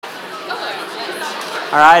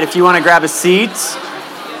All right, if you want to grab a seat.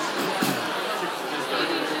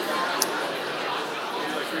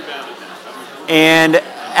 And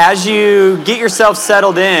as you get yourself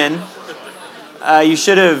settled in, you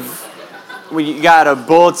should have, you got a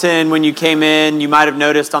bulletin when you came in. You might have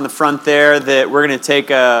noticed on the front there that we're going to take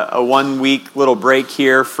a 1 week little break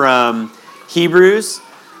here from Hebrews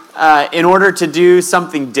in order to do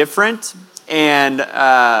something different. And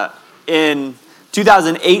in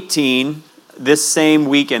 2018, this same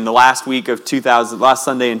weekend, the last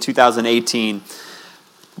Sunday in 2018,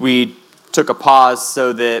 we took a pause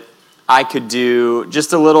so that I could do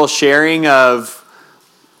just a little sharing of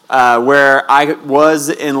where I was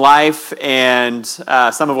in life and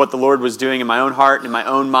some of what the Lord was doing in my own heart and in my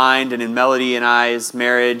own mind and in Melody and I's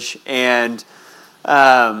marriage. And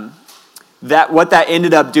what that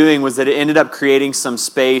ended up doing was that it ended up creating some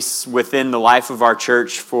space within the life of our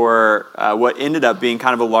church for what ended up being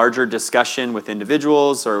kind of a larger discussion with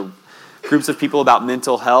individuals or groups of people about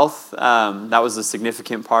mental health. That was a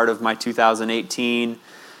significant part of my 2018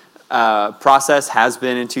 process, has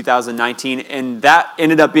been in 2019, and that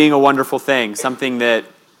ended up being a wonderful thing, something that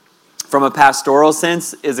from a pastoral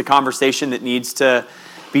sense is a conversation that needs to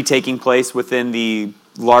be taking place within the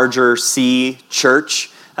larger C church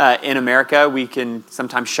in America. We can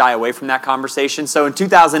sometimes shy away from that conversation. So in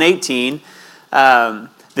 2018,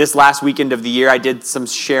 this last weekend of the year, I did some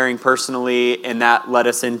sharing personally, and that led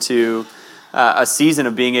us into a season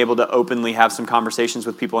of being able to openly have some conversations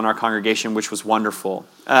with people in our congregation, which was wonderful.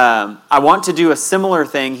 I want to do a similar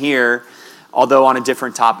thing here, although on a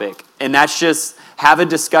different topic, and that's just have a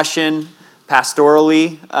discussion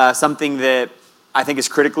pastorally, something that I think is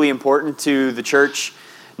critically important to the church,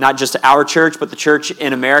 not just our church, but the church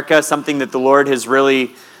in America, something that the Lord has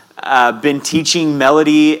really been teaching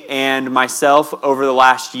Melody and myself over the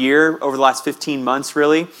last year, over the last 15 months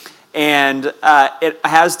really. And it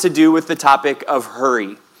has to do with the topic of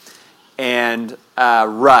hurry and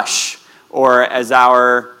rush, or as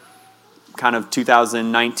our kind of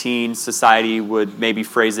 2019 society would maybe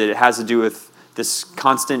phrase it, it has to do with this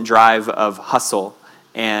constant drive of hustle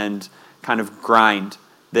and kind of grind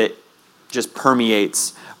that just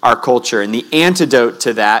permeates our culture. And the antidote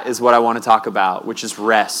to that is what I want to talk about, which is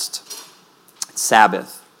rest,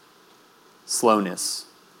 Sabbath, slowness,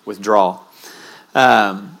 withdrawal.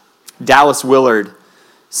 Dallas Willard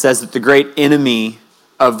says that the great enemy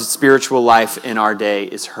of spiritual life in our day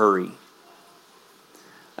is hurry.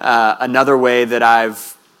 Another way that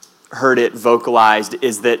I've heard it vocalized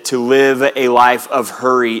is that to live a life of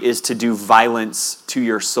hurry is to do violence to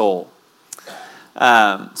your soul. So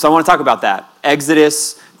I want to talk about that.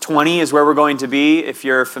 Exodus 20 is where we're going to be. If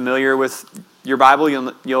you're familiar with your Bible,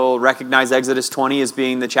 you'll recognize Exodus 20 as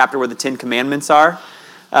being the chapter where the Ten Commandments are.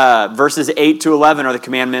 Verses 8 to 11 are the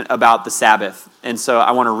commandment about the Sabbath. And so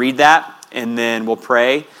I want to read that, and then we'll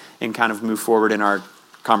pray and kind of move forward in our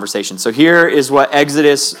conversation. So here is what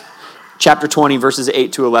Exodus chapter 20, verses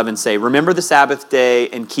 8 to 11 say. Remember the Sabbath day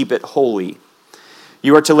and keep it holy.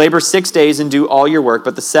 You are to labor 6 days and do all your work,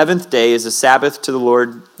 but the seventh day is a Sabbath to the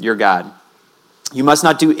Lord your God. You must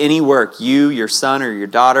not do any work, you, your son or your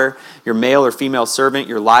daughter, your male or female servant,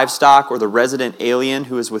 your livestock, or the resident alien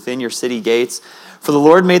who is within your city gates. For the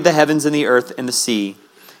Lord made the heavens and the earth and the sea,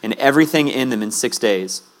 and everything in them in 6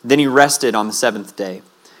 days. Then he rested on the seventh day.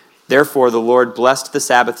 Therefore the Lord blessed the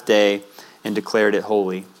Sabbath day and declared it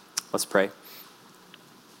holy. Let's pray.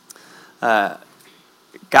 God,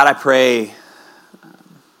 I pray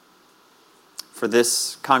for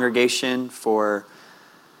this congregation, for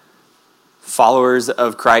followers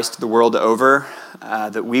of Christ the world over,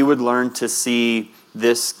 that we would learn to see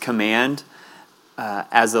this command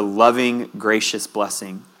as a loving, gracious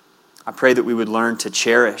blessing. I pray that we would learn to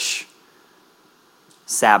cherish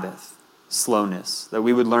Sabbath, slowness, that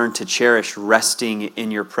we would learn to cherish resting in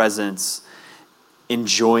your presence,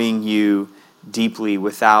 enjoying you deeply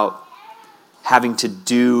without having to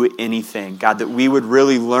do anything. God, that we would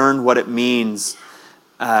really learn what it means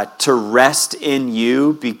to rest in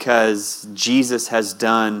you because Jesus has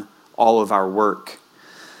done all of our work.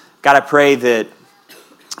 God, I pray that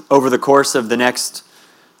over the course of the next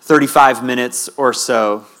 35 minutes or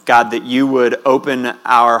so, God, that you would open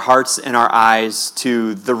our hearts and our eyes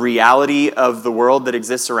to the reality of the world that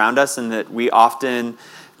exists around us and that we often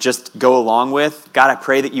just go along with. God, I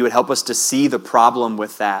pray that you would help us to see the problem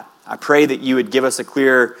with that. I pray that you would give us a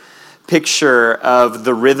clear picture of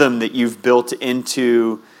the rhythm that you've built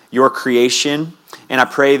into your creation. And I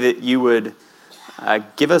pray that you would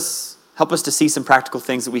help us to see some practical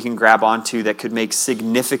things that we can grab onto that could make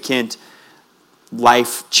significant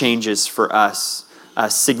life changes for us,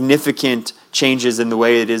 significant changes in the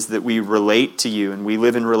way it is that we relate to you and we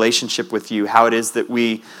live in relationship with you, how it is that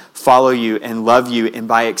we follow you and love you, and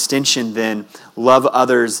by extension then love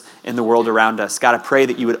others in the world around us. God, I pray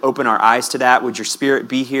that you would open our eyes to that. Would your Spirit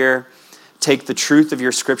be here? Take the truth of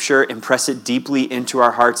your scripture and press it deeply into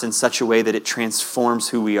our hearts in such a way that it transforms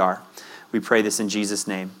who we are. We pray this in Jesus'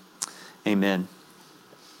 name. Amen.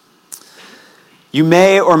 You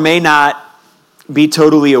may or may not be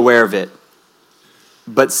totally aware of it,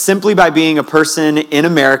 but simply by being a person in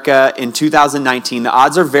America in 2019, the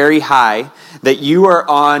odds are very high that you are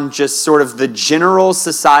on just sort of the general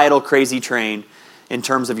societal crazy train in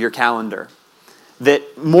terms of your calendar.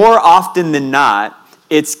 That more often than not,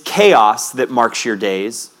 it's chaos that marks your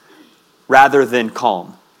days rather than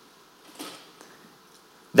calm.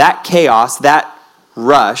 That chaos, that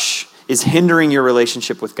rush, is hindering your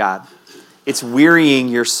relationship with God. It's wearying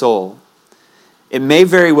your soul. It may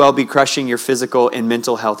very well be crushing your physical and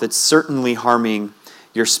mental health. It's certainly harming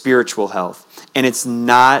your spiritual health. And it's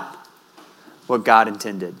not what God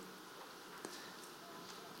intended.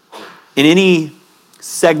 In any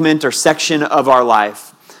segment or section of our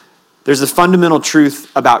life, there's a fundamental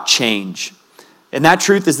truth about change. And that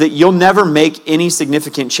truth is that you'll never make any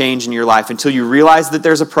significant change in your life until you realize that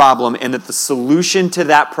there's a problem and that the solution to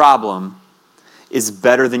that problem is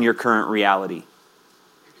better than your current reality.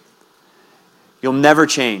 You'll never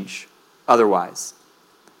change otherwise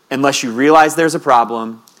unless you realize there's a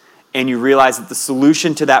problem and you realize that the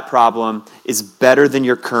solution to that problem is better than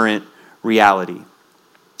your current reality.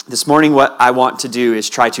 This morning, what I want to do is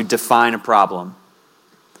try to define a problem.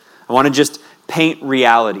 I want to just paint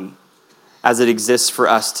reality as it exists for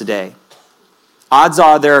us today. Odds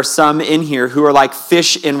are there are some in here who are like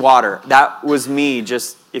fish in water. That was me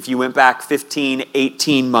just if you went back 15,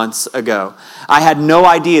 18 months ago. I had no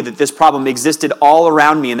idea that this problem existed all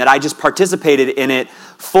around me and that I just participated in it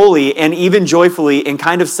fully and even joyfully and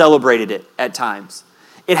kind of celebrated it at times.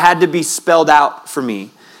 It had to be spelled out for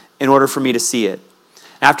me in order for me to see it.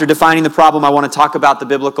 After defining the problem, I want to talk about the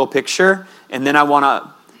biblical picture, and then I want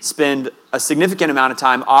to spend a significant amount of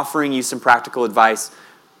time offering you some practical advice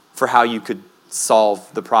for how you could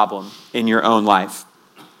solve the problem in your own life.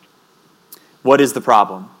 What is the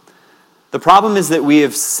problem? The problem is that we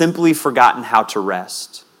have simply forgotten how to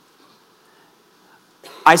rest.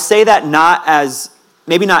 I say that not as,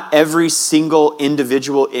 maybe not every single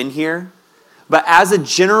individual in here, but as a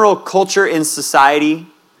general culture in society,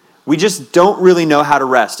 we just don't really know how to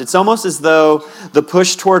rest. It's almost as though the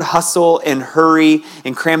push toward hustle and hurry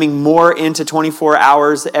and cramming more into 24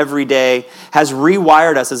 hours every day has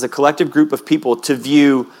rewired us as a collective group of people to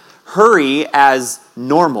view hurry as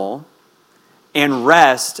normal and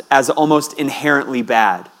rest as almost inherently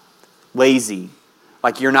bad, lazy,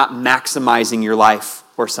 like you're not maximizing your life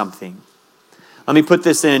or something. Let me put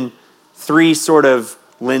this in three sort of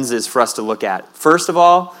lenses for us to look at. First of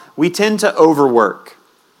all, we tend to overwork.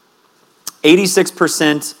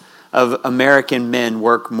 86% of American men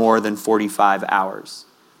work more than 45 hours.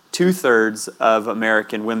 2/3 of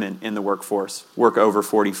American women in the workforce work over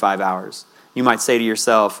 45 hours. You might say to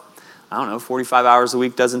yourself, I don't know, 45 hours a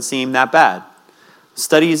week doesn't seem that bad.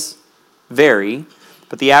 Studies vary,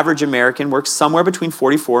 but the average American works somewhere between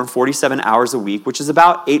 44 and 47 hours a week, which is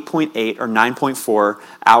about 8.8 or 9.4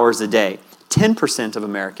 hours a day. 10% of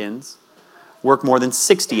Americans work more than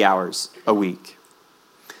 60 hours a week.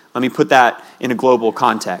 Let me put that in a global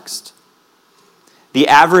context. The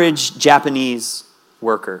average Japanese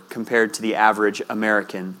worker compared to the average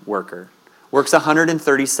American worker works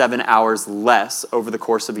 137 hours less over the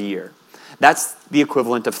course of a year. That's the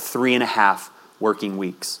equivalent of 3.5 working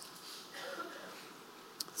weeks.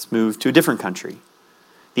 Let's move to a different country.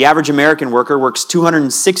 The average American worker works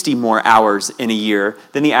 260 more hours in a year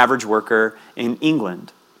than the average worker in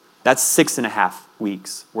England. That's 6.5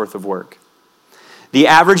 weeks worth of work. The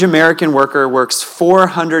average American worker works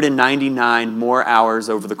 499 more hours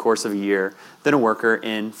over the course of a year than a worker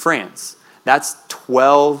in France. That's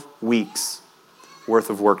 12 weeks worth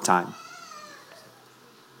of work time.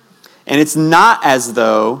 And it's not as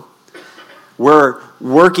though we're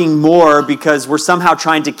working more because we're somehow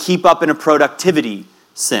trying to keep up in a productivity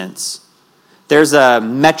sense. There's a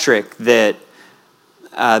metric that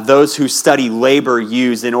those who study labor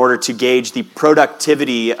use in order to gauge the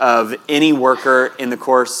productivity of any worker in the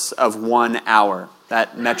course of 1 hour.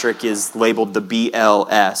 That metric is labeled the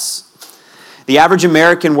BLS. The average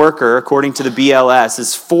American worker, according to the BLS,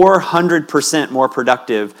 is 400% more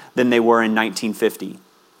productive than they were in 1950.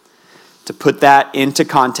 To put that into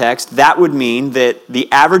context, that would mean that the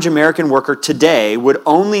average American worker today would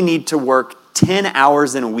only need to work 10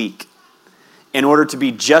 hours in a week in order to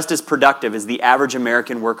be just as productive as the average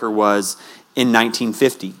American worker was in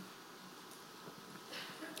 1950.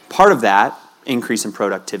 Part of that increase in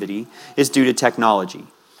productivity is due to technology.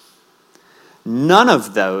 None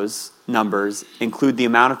of those numbers include the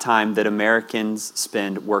amount of time that Americans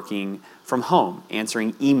spend working from home,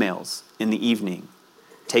 answering emails in the evening,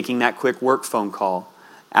 taking that quick work phone call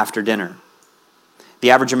after dinner.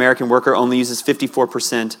 The average American worker only uses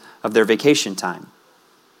 54% of their vacation time.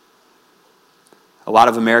 A lot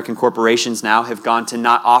of American corporations now have gone to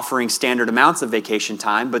not offering standard amounts of vacation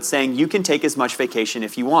time, but saying you can take as much vacation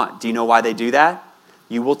if you want. Do you know why they do that?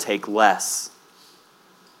 You will take less.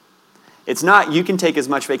 It's not you can take as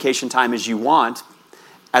much vacation time as you want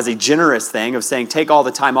as a generous thing of saying take all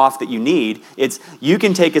the time off that you need. It's you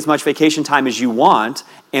can take as much vacation time as you want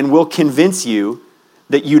and we'll convince you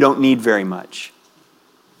that you don't need very much.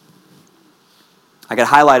 I could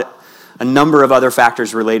highlight a number of other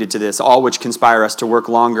factors related to this, all which conspire us to work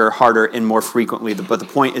longer, harder, and more frequently. But the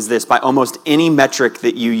point is this: by almost any metric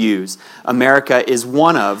that you use, America is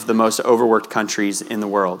one of the most overworked countries in the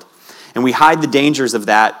world. And we hide the dangers of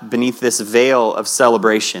that beneath this veil of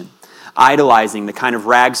celebration, idolizing the kind of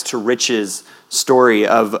rags to riches story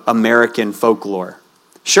of American folklore.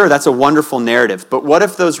 Sure, that's a wonderful narrative, but what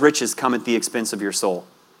if those riches come at the expense of your soul?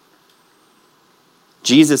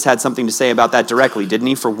 Jesus had something to say about that directly, didn't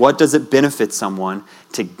he? For what does it benefit someone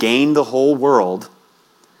to gain the whole world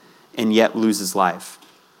and yet lose his life?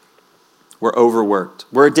 We're overworked.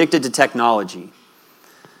 We're addicted to technology.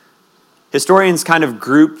 Historians kind of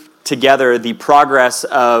group together the progress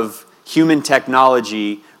of human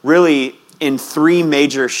technology really in three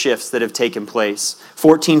major shifts that have taken place.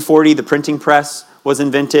 1440, the printing press was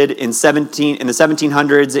invented. In the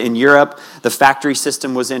 1700s in Europe, the factory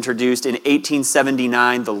system was introduced. In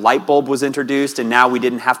 1879, the light bulb was introduced, and now we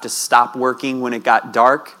didn't have to stop working when it got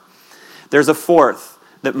dark. There's a fourth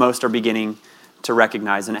that most are beginning to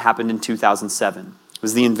recognize, and it happened in 2007. It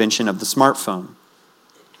was the invention of the smartphone.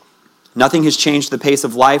 Nothing has changed the pace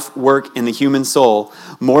of life, work, and the human soul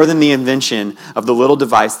more than the invention of the little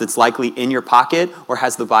device that's likely in your pocket or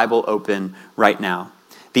has the Bible open right now.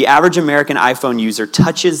 The average American iPhone user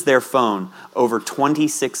touches their phone over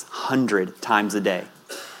 2,600 times a day.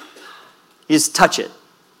 You just touch it.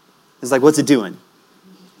 It's like, what's it doing?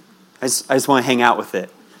 I just want to hang out with it.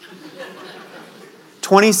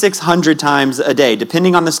 2,600 times a day.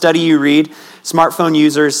 Depending on the study you read, smartphone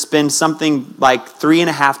users spend something like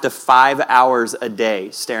 3.5 to 5 hours a day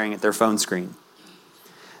staring at their phone screen.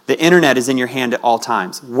 The internet is in your hand at all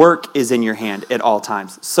times. Work is in your hand at all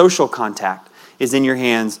times. Social contact is in your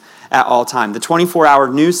hands at all times. The 24-hour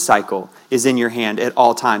news cycle is in your hand at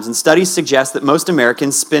all times. And studies suggest that most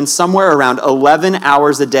Americans spend somewhere around 11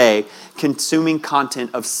 hours a day consuming content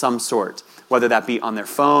of some sort, whether that be on their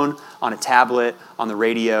phone, on a tablet, on the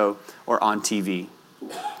radio, or on TV.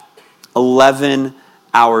 11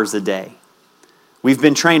 hours a day. We've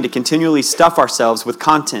been trained to continually stuff ourselves with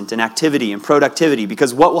content and activity and productivity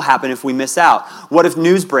because what will happen if we miss out? What if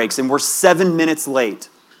news breaks and we're 7 minutes late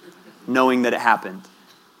knowing that it happened?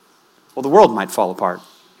 Well, the world might fall apart.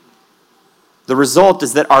 The result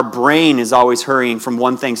is that our brain is always hurrying from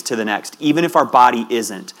one thing to the next, even if our body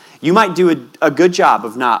isn't. You might do a good job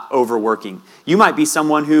of not overworking. You might be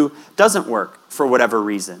someone who doesn't work for whatever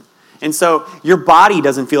reason. And so your body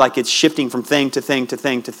doesn't feel like it's shifting from thing to thing to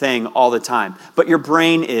thing to thing all the time. But your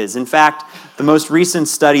brain is. In fact, the most recent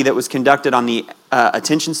study that was conducted on the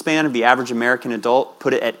attention span of the average American adult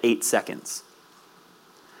put it at 8 seconds.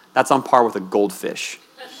 That's on par with a goldfish.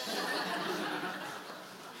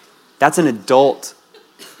 That's an adult.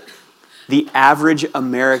 The average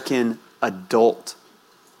American adult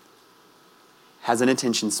has an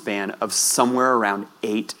attention span of somewhere around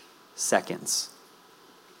 8 seconds.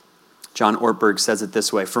 John Ortberg says it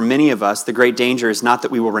this way: for many of us, the great danger is not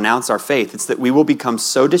that we will renounce our faith. It's that we will become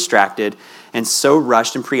so distracted and so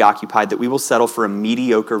rushed and preoccupied that we will settle for a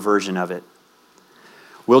mediocre version of it.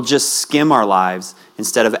 We'll just skim our lives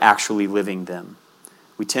instead of actually living them.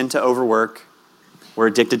 We tend to overwork, we're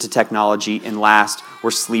addicted to technology, and last,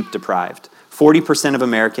 we're sleep deprived. 40% of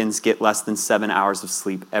Americans get less than 7 hours of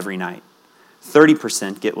sleep every night.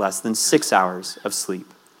 30% get less than 6 hours of sleep.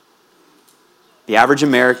 The average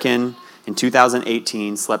American in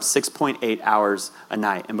 2018 slept 6.8 hours a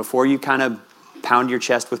night. And before you kind of pound your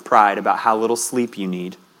chest with pride about how little sleep you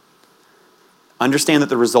need, understand that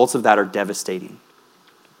the results of that are devastating.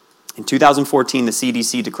 In 2014, the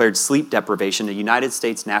CDC declared sleep deprivation a United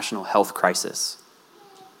States national health crisis.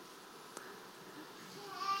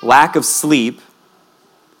 Lack of sleep,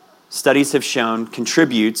 studies have shown,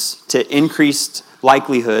 contributes to increased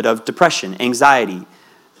likelihood of depression, anxiety,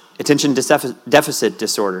 attention deficit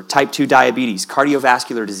disorder, type 2 diabetes,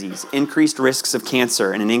 cardiovascular disease, increased risks of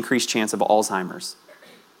cancer, and an increased chance of Alzheimer's.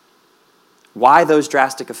 Why those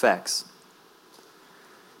drastic effects?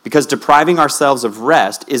 Because depriving ourselves of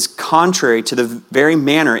rest is contrary to the very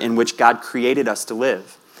manner in which God created us to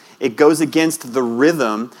live. It goes against the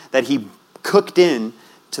rhythm that he cooked in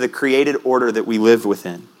to the created order that we live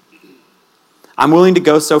within. I'm willing to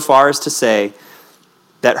go so far as to say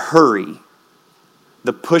that hurry,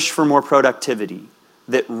 the push for more productivity,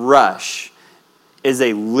 that rush, is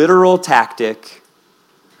a literal tactic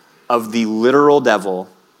of the literal devil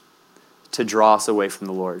to draw us away from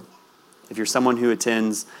the Lord. If you're someone who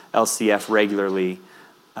attends LCF regularly,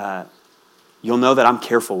 you'll know that I'm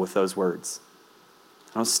careful with those words.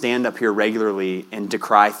 I don't stand up here regularly and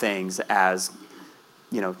decry things as,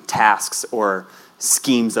 tasks or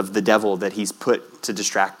schemes of the devil that he's put to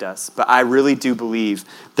distract us. But I really do believe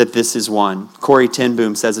that this is one. Corrie ten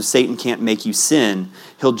Boom says, if Satan can't make you sin,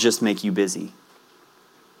 he'll just make you busy.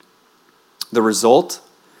 The result?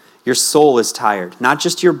 Your soul is tired. Not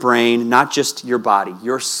just your brain, not just your body.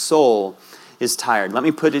 Your soul is tired. Let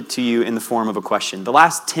me put it to you in the form of a question. The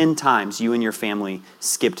last 10 times you and your family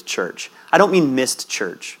skipped church. I don't mean missed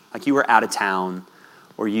church, like you were out of town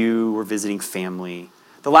or you were visiting family.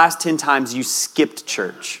 The last 10 times you skipped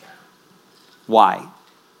church. Why?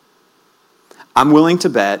 I'm willing to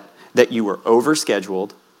bet that you were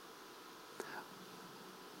overscheduled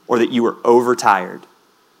or that you were overtired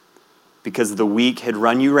because the week had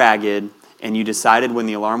run you ragged and you decided when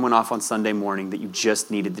the alarm went off on Sunday morning that you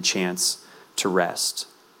just needed the chance to rest.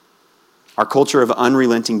 Our culture of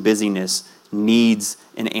unrelenting busyness needs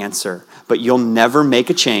an answer, but you'll never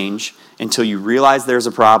make a change until you realize there's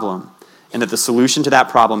a problem and that the solution to that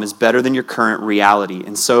problem is better than your current reality.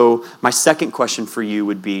 And so my second question for you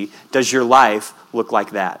would be, does your life look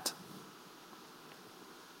like that?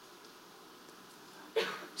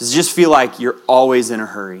 Does it just feel like you're always in a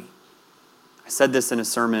hurry? I said this in a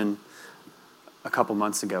sermon a couple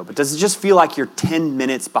months ago, but does it just feel like you're 10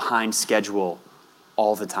 minutes behind schedule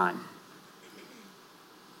all the time?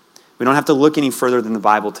 We don't have to look any further than the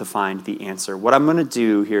Bible to find the answer. What I'm going to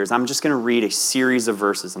do here is I'm just going to read a series of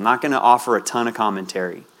verses. I'm not going to offer a ton of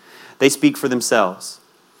commentary. They speak for themselves.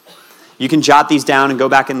 You can jot these down and go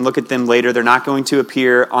back and look at them later. They're not going to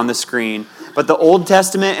appear on the screen. But the Old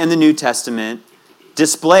Testament and the New Testament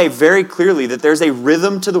display very clearly that there's a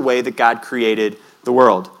rhythm to the way that God created the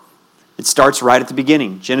world. It starts right at the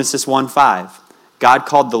beginning, Genesis 1:5. God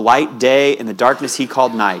called the light day, and the darkness he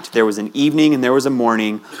called night. There was an evening and there was a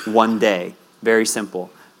morning, one day. Very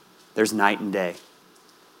simple. There's night and day.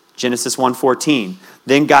 Genesis 1:14.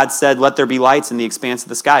 Then God said, let there be lights in the expanse of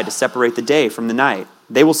the sky to separate the day from the night.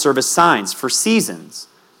 They will serve as signs for seasons,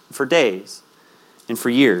 for days, and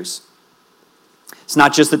for years. It's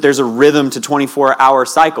not just that there's a rhythm to 24-hour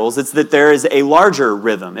cycles. It's that there is a larger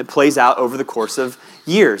rhythm. It plays out over the course of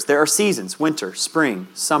years. There are seasons, winter, spring,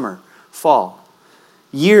 summer, fall.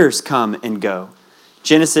 Years come and go.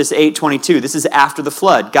 Genesis 8:22, this is after the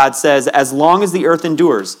flood. God says, as long as the earth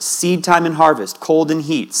endures, seed time and harvest, cold and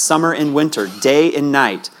heat, summer and winter, day and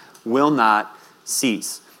night will not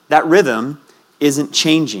cease. That rhythm isn't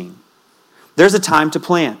changing. There's a time to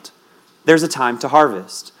plant. There's a time to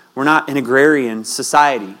harvest. We're not an agrarian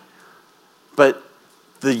society, but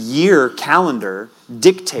the year calendar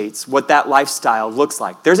dictates what that lifestyle looks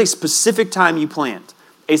like. There's a specific time you plant,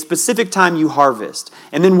 a specific time you harvest,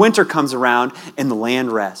 and then winter comes around and the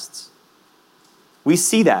land rests. We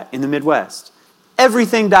see that in the Midwest.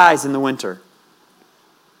 Everything dies in the winter.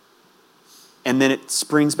 And then it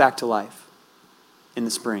springs back to life in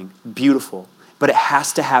the spring. Beautiful. But it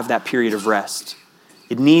has to have that period of rest.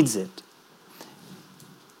 It needs it.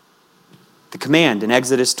 The command in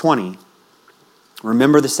Exodus 20,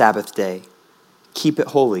 remember the Sabbath day. Keep it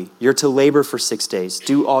holy. You're to labor for 6 days.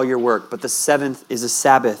 Do all your work. But the seventh is a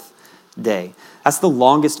Sabbath day. That's the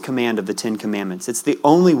longest command of the 10 Commandments. It's the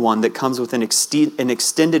only one that comes with an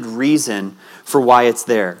extended reason for why it's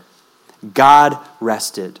there. God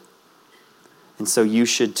rested. And so you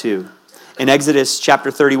should too. In Exodus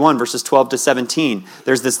chapter 31, verses 12 to 17,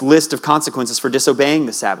 there's this list of consequences for disobeying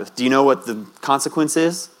the Sabbath. Do you know what the consequence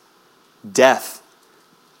is? Death.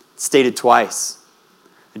 It's stated twice.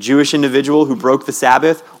 A Jewish individual who broke the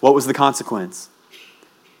Sabbath, what was the consequence?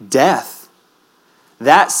 Death.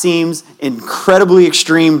 That seems incredibly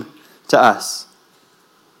extreme to us.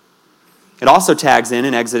 It also tags in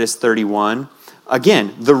Exodus 31,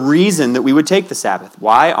 again, the reason that we would take the Sabbath.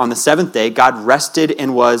 Why? On the seventh day, God rested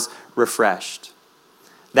and was refreshed.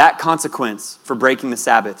 That consequence for breaking the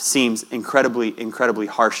Sabbath seems incredibly, incredibly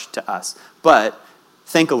harsh to us. But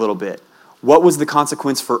think a little bit. What was the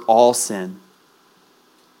consequence for all sin?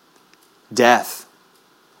 Death.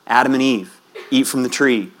 Adam and Eve eat from the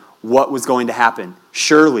tree. What was going to happen?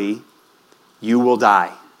 Surely you will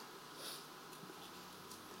die.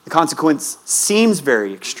 The consequence seems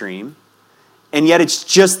very extreme, and yet it's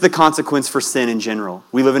just the consequence for sin in general.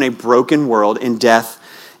 We live in a broken world, and death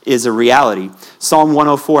is a reality. Psalm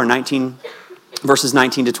 104, verses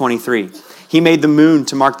 19 to 23. He made the moon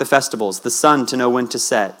to mark the festivals, the sun to know when to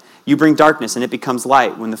set. You bring darkness, and it becomes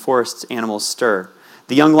light when the forest's animals stir.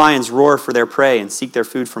 The young lions roar for their prey and seek their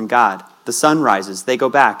food from God. The sun rises, they go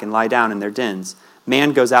back and lie down in their dens.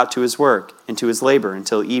 Man goes out to his work and to his labor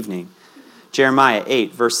until evening. Jeremiah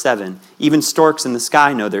 8, verse 7. Even storks in the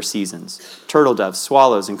sky know their seasons. Turtle doves,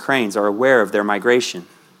 swallows, and cranes are aware of their migration.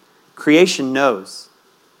 Creation knows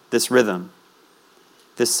this rhythm,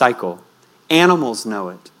 this cycle. Animals know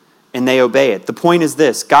it, and they obey it. The point is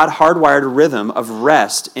this: God hardwired a rhythm of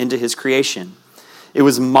rest into his creation. It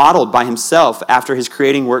was modeled by himself after his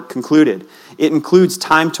creating work concluded. It includes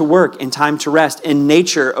time to work and time to rest, and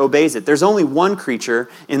nature obeys it. There's only one creature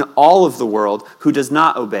in all of the world who does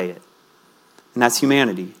not obey it, and that's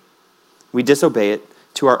humanity. We disobey it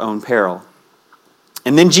to our own peril.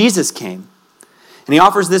 And then Jesus came, and he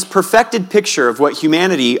offers this perfected picture of what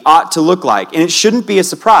humanity ought to look like. And it shouldn't be a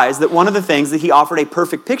surprise that one of the things that he offered a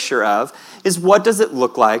perfect picture of is, what does it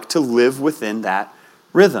look like to live within that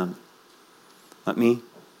rhythm? Let me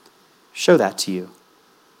show that to you.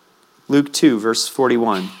 Luke 2, verse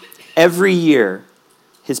 41. Every year,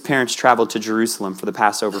 his parents traveled to Jerusalem for the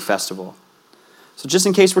Passover festival. So just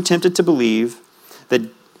in case we're tempted to believe that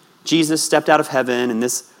Jesus stepped out of heaven and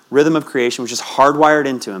this rhythm of creation was just hardwired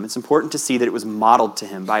into him, it's important to see that it was modeled to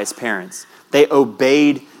him by his parents. They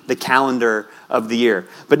obeyed the calendar of the year,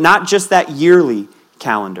 but not just that yearly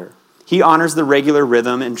calendar. He honors the regular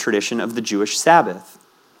rhythm and tradition of the Jewish Sabbath.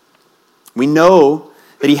 We know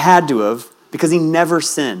that he had to have, because he never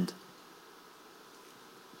sinned.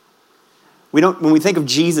 When we think of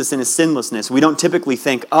Jesus and his sinlessness, we don't typically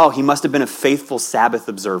think, oh, he must have been a faithful Sabbath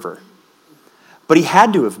observer. But he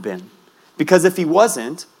had to have been, because if he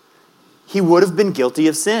wasn't, he would have been guilty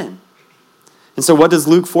of sin. And so what does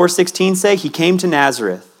Luke 4:16 say? He came to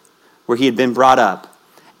Nazareth, where he had been brought up.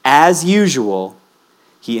 As usual,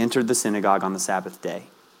 he entered the synagogue on the Sabbath day.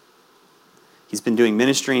 He's been doing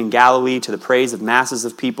ministry in Galilee to the praise of masses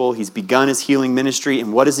of people. He's begun his healing ministry,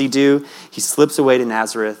 and what does he do? He slips away to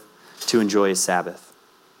Nazareth to enjoy his Sabbath.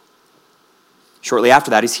 Shortly after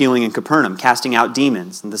that, he's healing in Capernaum, casting out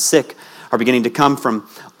demons, and the sick are beginning to come from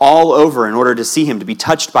all over in order to see him, to be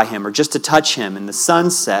touched by him, or just to touch him. And the sun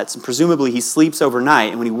sets, and presumably he sleeps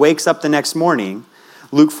overnight, and when he wakes up the next morning,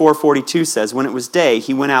 Luke 4:42 says, when it was day,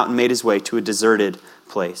 he went out and made his way to a deserted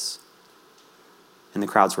place, and the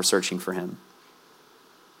crowds were searching for him.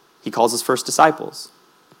 He calls his first disciples.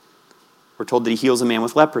 We're told that he heals a man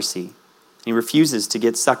with leprosy. He refuses to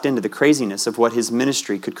get sucked into the craziness of what his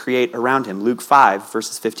ministry could create around him. Luke 5,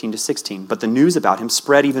 verses 15 to 16. But the news about him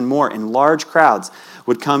spread even more, and large crowds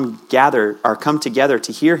would come together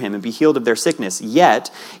to hear him and be healed of their sickness.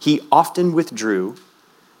 Yet he often withdrew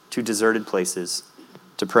to deserted places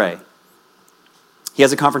to pray. He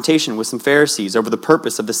has a confrontation with some Pharisees over the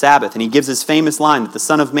purpose of the Sabbath, and he gives his famous line that the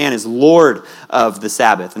Son of Man is Lord of the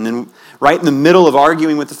Sabbath. And then right in the middle of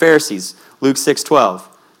arguing with the Pharisees, Luke 6:12,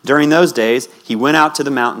 during those days, he went out to the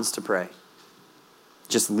mountains to pray.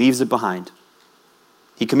 Just leaves it behind.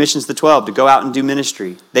 He commissions the 12 to go out and do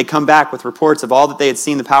ministry. They come back with reports of all that they had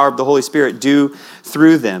seen the power of the Holy Spirit do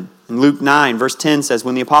through them. And Luke 9, verse 10 says,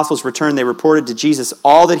 when the apostles returned, they reported to Jesus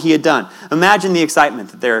all that he had done. Imagine the excitement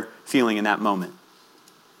that they're feeling in that moment.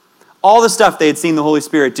 All the stuff they had seen the Holy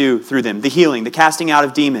Spirit do through them, the healing, the casting out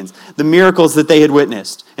of demons, the miracles that they had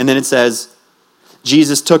witnessed. And then it says,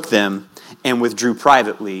 Jesus took them and withdrew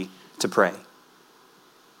privately to pray.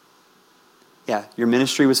 Yeah, your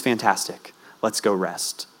ministry was fantastic. Let's go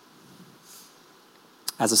rest.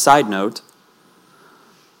 As a side note,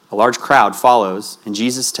 a large crowd follows, and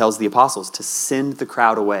Jesus tells the apostles to send the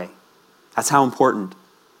crowd away. That's how important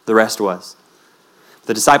the rest was.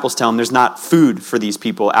 The disciples tell him there's not food for these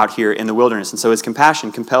people out here in the wilderness. And so his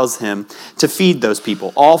compassion compels him to feed those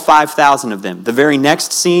people, all 5,000 of them. The very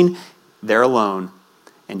next scene, they're alone,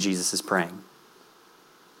 and Jesus is praying.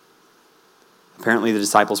 Apparently the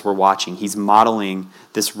disciples were watching. He's modeling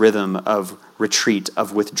this rhythm of retreat,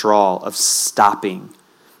 of withdrawal, of stopping.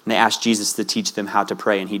 And they ask Jesus to teach them how to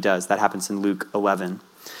pray, and he does. That happens in Luke 11.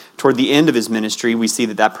 Toward the end of his ministry, we see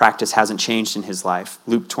that practice hasn't changed in his life.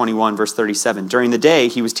 Luke 21, verse 37. During the day,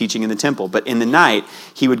 he was teaching in the temple, but in the night,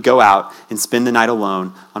 he would go out and spend the night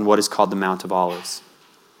alone on what is called the Mount of Olives.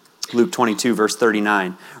 Luke 22, verse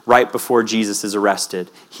 39, right before Jesus is arrested,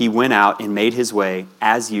 he went out and made his way,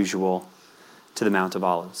 as usual, to the Mount of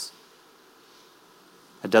Olives.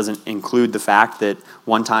 That doesn't include the fact that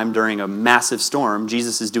one time during a massive storm,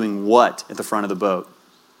 Jesus is doing what at the front of the boat?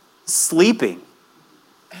 Sleeping.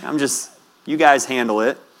 You guys handle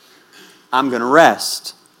it. I'm going to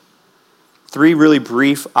rest. 3 really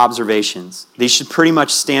brief observations. These should pretty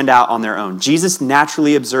much stand out on their own. Jesus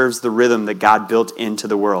naturally observes the rhythm that God built into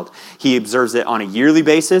the world. He observes it on a yearly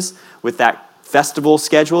basis with that festival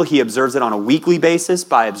schedule. He observes it on a weekly basis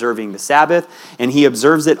by observing the Sabbath. And he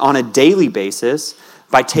observes it on a daily basis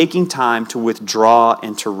by taking time to withdraw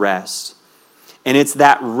and to rest. And it's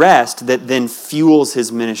that rest that then fuels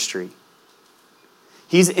his ministry.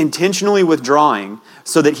 He's intentionally withdrawing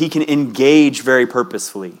so that he can engage very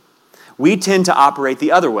purposefully. We tend to operate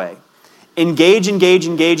the other way. Engage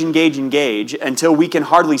until we can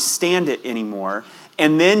hardly stand it anymore,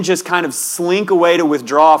 and then just kind of slink away to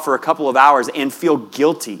withdraw for a couple of hours and feel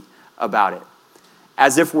guilty about it,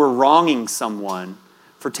 as if we're wronging someone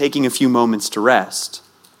for taking a few moments to rest.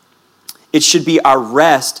 It should be our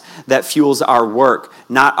rest that fuels our work,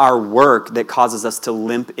 not our work that causes us to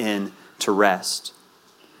limp in to rest.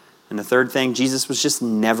 And the third thing, Jesus was just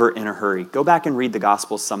never in a hurry. Go back and read the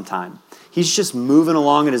Gospels sometime. He's just moving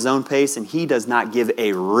along at his own pace, and he does not give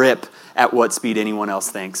a rip at what speed anyone else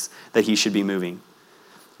thinks that he should be moving.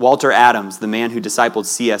 Walter Adams, the man who discipled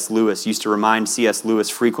C.S. Lewis, used to remind C.S. Lewis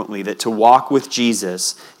frequently that to walk with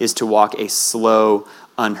Jesus is to walk a slow,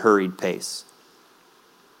 unhurried pace.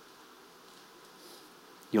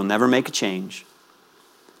 You'll never make a change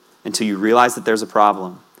until you realize that there's a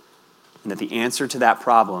problem, and that the answer to that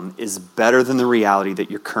problem is better than the reality that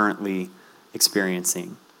you're currently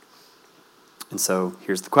experiencing. And so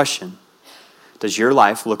here's the question. Does your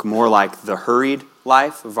life look more like the hurried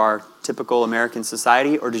life of our typical American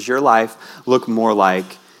society, or does your life look more like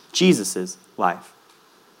Jesus' life?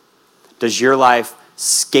 Does your life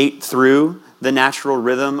skate through the natural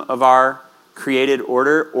rhythm of our created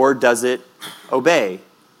order, or does it obey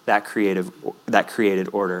that created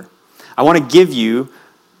order? I want to give you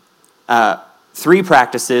 3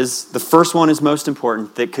 practices. The first one is most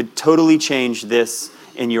important, that could totally change this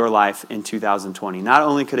in your life in 2020. Not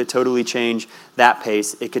only could it totally change that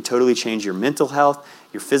pace, it could totally change your mental health,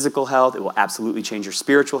 your physical health. It will absolutely change your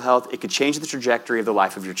spiritual health. It could change the trajectory of the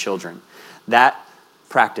life of your children. That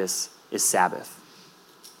practice is Sabbath.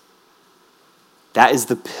 That is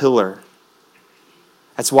the pillar.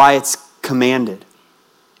 That's why it's commanded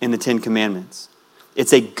in the 10 Commandments.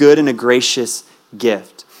 It's a good and a gracious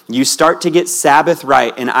gift. You start to get Sabbath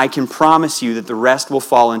right, and I can promise you that the rest will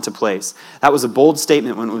fall into place. That was a bold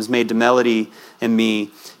statement when it was made to Melody and me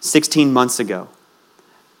 16 months ago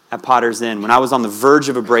at Potter's Inn, when I was on the verge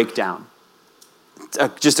of a breakdown,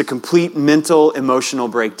 just a complete mental, emotional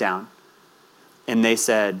breakdown. And they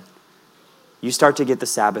said, you start to get the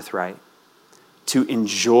Sabbath right, to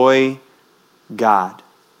enjoy God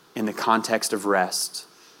in the context of rest,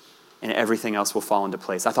 and everything else will fall into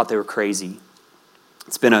place. I thought they were crazy.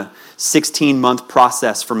 It's been a 16-month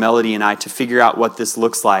process for Melody and I to figure out what this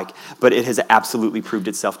looks like, but it has absolutely proved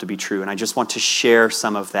itself to be true, and I just want to share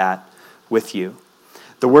some of that with you.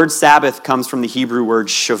 The word Sabbath comes from the Hebrew word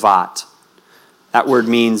Shabbat. That word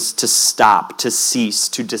means to stop, to cease,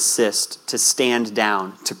 to desist, to stand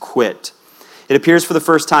down, to quit. It appears for the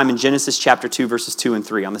first time in Genesis chapter 2, verses 2 and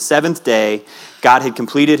 3. On the 7th day, God had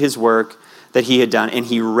completed his work that he had done, and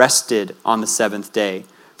he rested on the 7th day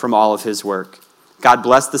from all of his work. God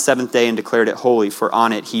blessed the 7th day and declared it holy, for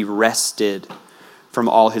on it he rested from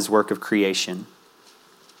all his work of creation.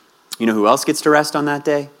 You know who else gets to rest on that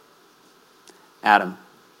day? Adam.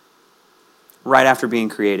 Right after being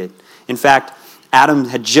created. In fact, Adam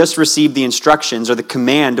had just received the instructions or the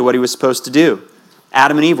command to what he was supposed to do.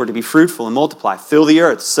 Adam and Eve were to be fruitful and multiply, fill the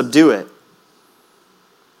earth, subdue it.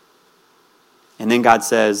 And then God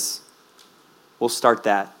says, we'll start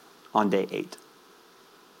that on day 8.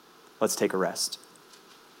 Let's take a rest.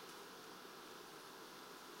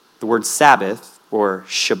 The word Sabbath, or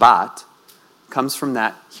Shabbat, comes from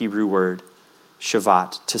that Hebrew word,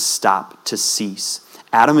 Shavat, to stop, to cease.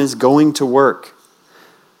 Adam is going to work,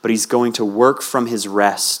 but he's going to work from his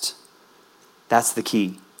rest. That's the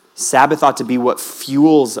key. Sabbath ought to be what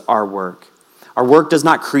fuels our work. Our work does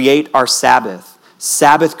not create our Sabbath.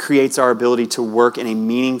 Sabbath creates our ability to work in a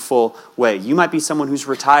meaningful way. You might be someone who's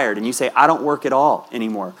retired and you say, I don't work at all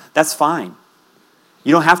anymore. That's fine.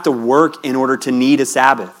 You don't have to work in order to need a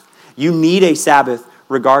Sabbath. You need a Sabbath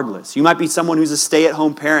regardless. You might be someone who's a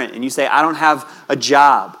stay-at-home parent and you say, I don't have a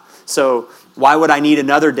job, so why would I need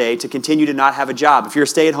another day to continue to not have a job? If you're a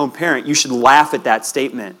stay-at-home parent, you should laugh at that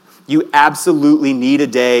statement You absolutely need a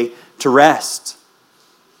day to rest,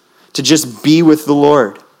 to just be with the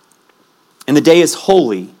Lord. And the day is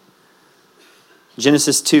holy.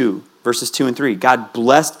 Genesis 2, verses 2 and 3. God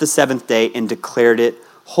blessed the seventh day and declared it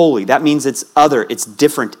holy. That means it's other, it's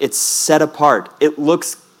different, it's set apart. It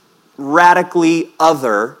looks radically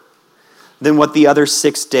other than what the other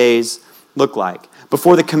 6 days look like.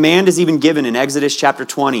 Before the command is even given in Exodus chapter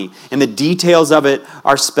 20, and the details of it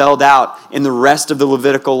are spelled out in the rest of the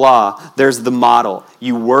Levitical law, there's the model.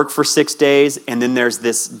 You work for 6 days, and then there's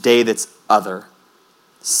this day that's other,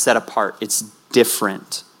 set apart. It's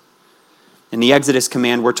different. In the Exodus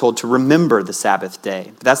command, we're told to remember the Sabbath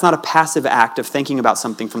day. But that's not a passive act of thinking about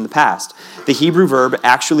something from the past. The Hebrew verb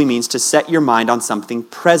actually means to set your mind on something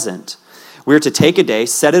present. We're to take a day,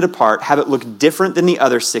 set it apart, have it look different than the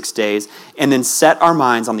other 6 days, and then set our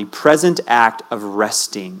minds on the present act of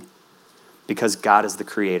resting because God is the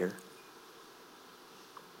creator.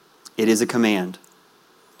 It is a command.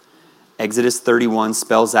 Exodus 31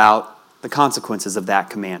 spells out the consequences of that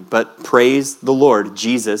command. But praise the Lord,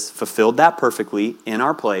 Jesus fulfilled that perfectly in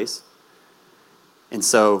our place. And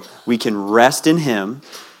so we can rest in him.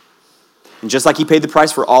 And just like he paid the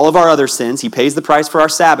price for all of our other sins, he pays the price for our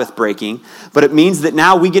Sabbath breaking. But it means that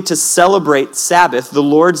now we get to celebrate Sabbath, the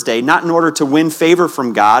Lord's Day, not in order to win favor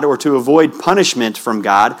from God or to avoid punishment from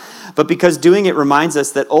God, but because doing it reminds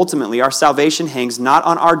us that ultimately our salvation hangs not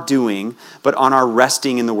on our doing, but on our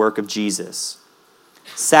resting in the work of Jesus.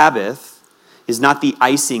 Sabbath is not the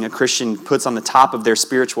icing a Christian puts on the top of their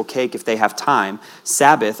spiritual cake if they have time.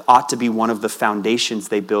 Sabbath ought to be one of the foundations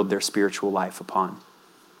they build their spiritual life upon.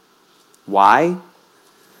 Why?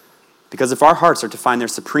 Because if our hearts are to find their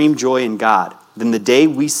supreme joy in God, then the day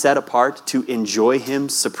we set apart to enjoy him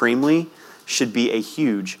supremely should be a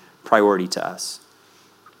huge priority to us.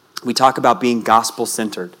 We talk about being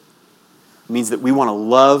gospel-centered. It means that we want to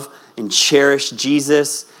love and cherish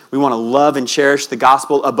Jesus. We want to love and cherish the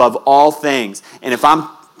gospel above all things. And if I'm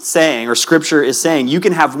saying, or Scripture is saying, you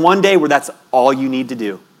can have one day where that's all you need to do.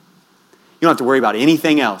 You don't have to worry about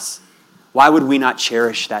anything else. Why would we not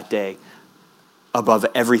cherish that day above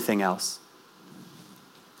everything else?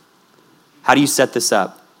 How do you set this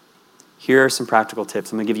up? Here are some practical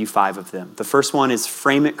tips. I'm going to give you 5 of them. The first one is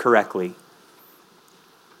frame it correctly.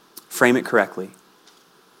 Frame it correctly.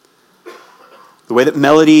 The way that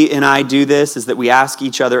Melody and I do this is that we ask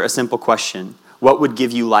each other a simple question. What would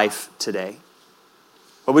give you life today?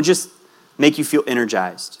 What would just make you feel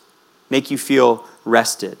energized? Make you feel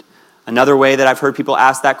rested? Another way that I've heard people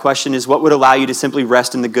ask that question is, what would allow you to simply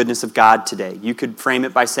rest in the goodness of God today? You could frame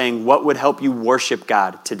it by saying, what would help you worship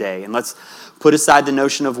God today? And let's put aside the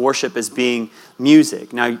notion of worship as being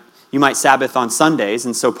music. Now, you might Sabbath on Sundays,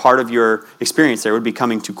 and so part of your experience there would be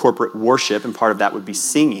coming to corporate worship, and part of that would be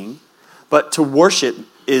singing. But to worship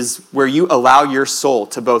is where you allow your soul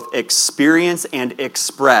to both experience and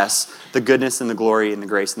express the goodness and the glory and the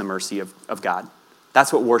grace and the mercy of God.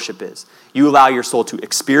 That's what worship is. You allow your soul to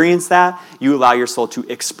experience that. You allow your soul to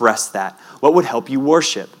express that. What would help you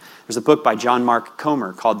worship? There's a book by John Mark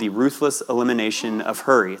Comer called The Ruthless Elimination of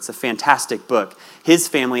Hurry. It's a fantastic book. His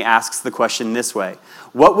family asks the question this way: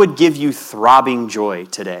 what would give you throbbing joy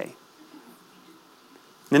today? And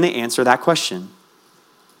then they answer that question.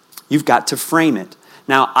 You've got to frame it.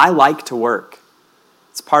 Now, I like to work.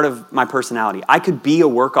 It's part of my personality. I could be a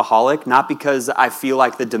workaholic, not because I feel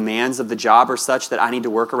like the demands of the job are such that I need to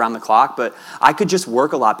work around the clock, but I could just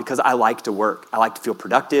work a lot because I like to work. I like to feel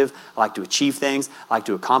productive. I like to achieve things. I like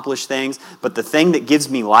to accomplish things. But the thing that gives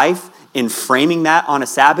me life in framing that on a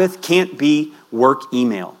Sabbath can't be work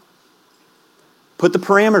email. Put the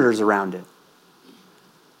parameters around it.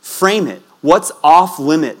 Frame it. What's off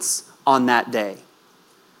limits on that day?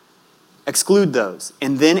 Exclude those,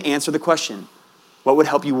 and then answer the question. What would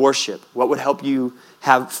help you worship? What would help you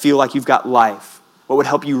feel like you've got life? What would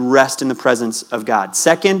help you rest in the presence of God?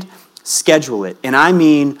 Second, schedule it. And I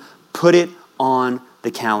mean, put it on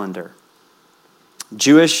the calendar.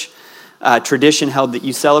 Jewish tradition held that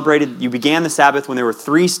you began the Sabbath when there were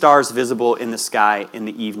 3 stars visible in the sky in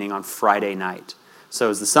the evening on Friday night. So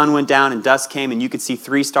as the sun went down and dusk came and you could see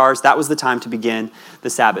 3 stars, that was the time to begin the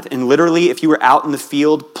Sabbath. And literally, if you were out in the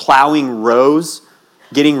field plowing rows,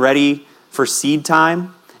 getting ready for seed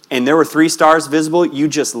time, and there were 3 stars visible, you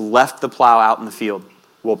just left the plow out in the field.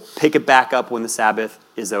 We'll pick it back up when the Sabbath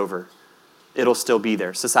is over. It'll still be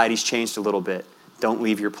there. Society's changed a little bit. Don't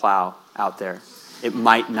leave your plow out there. It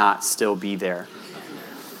might not still be there.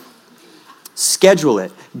 Schedule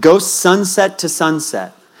it. Go sunset to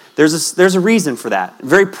sunset. There's a reason for that. A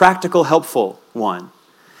very practical, helpful one.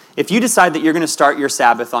 If you decide that you're going to start your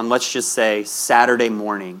Sabbath on, let's just say, Saturday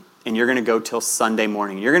morning, and you're going to go till Sunday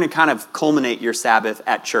morning. You're going to kind of culminate your Sabbath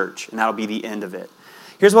at church, and that'll be the end of it.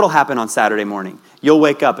 Here's what will happen on Saturday morning. You'll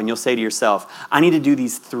wake up and you'll say to yourself, I need to do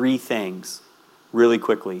these 3 things really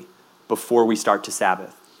quickly before we start to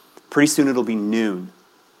Sabbath. Pretty soon it'll be noon,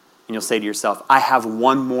 and you'll say to yourself, I have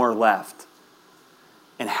 1 more left,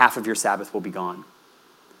 and half of your Sabbath will be gone.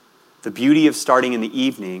 The beauty of starting in the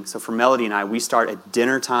evening, so for Melody and I, we start at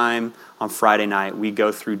dinner time on Friday night. We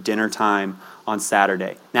go through dinner time on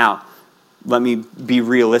Saturday. Now, let me be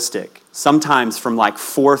realistic. Sometimes from like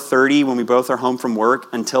 4:30 when we both are home from work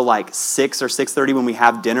until like 6 or 6:30 when we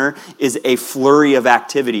have dinner is a flurry of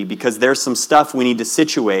activity because there's some stuff we need to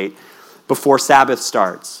situate before Sabbath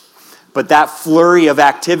starts. But that flurry of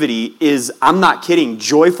activity is, I'm not kidding,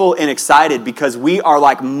 joyful and excited because we are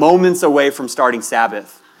like moments away from starting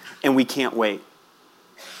Sabbath. And we can't wait.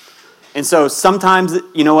 And so sometimes,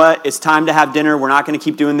 you know what? It's time to have dinner. We're not going to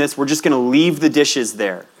keep doing this. We're just going to leave the dishes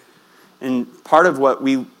there. And part of what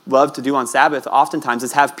we love to do on Sabbath oftentimes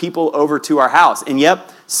is have people over to our house. And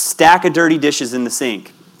yep, stack of dirty dishes in the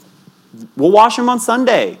sink. We'll wash them on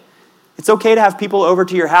Sunday. It's okay to have people over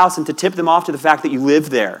to your house and to tip them off to the fact that you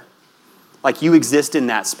live there. Like you exist in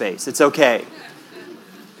that space. It's okay.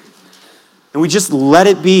 And we just let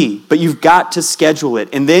it be, but you've got to schedule it,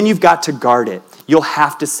 and then you've got to guard it. You'll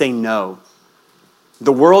have to say no.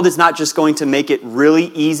 The world is not just going to make it really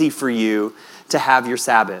easy for you to have your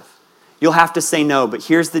Sabbath. You'll have to say no, but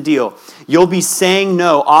here's the deal. You'll be saying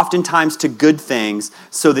no oftentimes to good things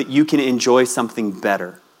so that you can enjoy something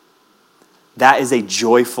better. That is a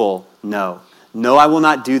joyful no. No, I will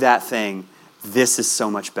not do that thing. This is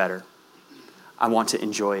so much better. I want to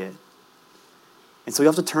enjoy it. And so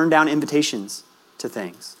you'll have to turn down invitations to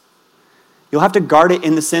things. You'll have to guard it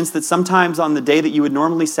in the sense that sometimes on the day that you would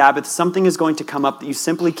normally Sabbath, something is going to come up that you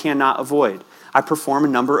simply cannot avoid. I perform a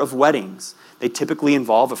number of weddings. They typically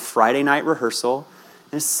involve a Friday night rehearsal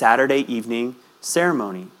and a Saturday evening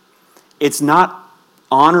ceremony. It's not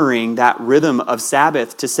honoring that rhythm of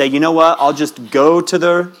Sabbath to say, you know what, I'll just go to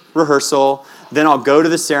the rehearsal, then I'll go to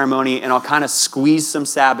the ceremony, and I'll kind of squeeze some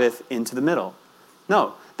Sabbath into the middle.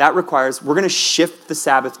 No. That requires, we're going to shift the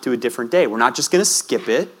Sabbath to a different day. We're not just going to skip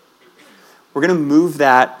it. We're going to move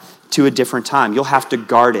that to a different time. You'll have to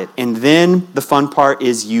guard it. And then the fun part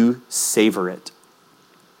is you savor it.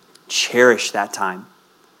 Cherish that time.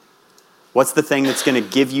 What's the thing that's going to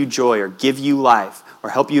give you joy or give you life or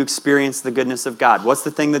help you experience the goodness of God? What's the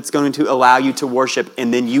thing that's going to allow you to worship?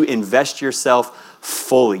 And then you invest yourself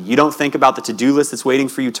fully. You don't think about the to-do list that's waiting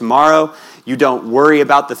for you tomorrow. You don't worry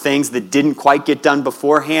about the things that didn't quite get done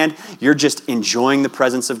beforehand. You're just enjoying the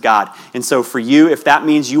presence of God. And so for you, if that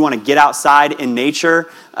means you want to get outside in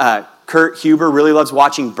nature, Kurt Huber really loves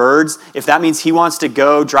watching birds. If that means he wants to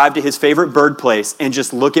go drive to his favorite bird place and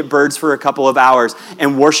just look at birds for a couple of hours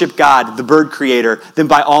and worship God, the bird creator, then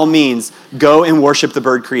by all means, go and worship the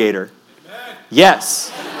bird creator. Amen.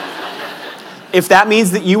 Yes. If that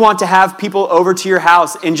means that you want to have people over to your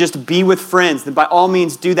house and just be with friends, then by all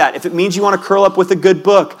means do that. If it means you want to curl up with a good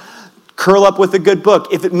book, curl up with a good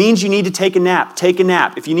book. If it means you need to take a nap, take a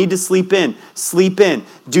nap. If you need to sleep in, sleep in.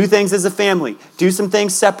 Do things as a family. Do some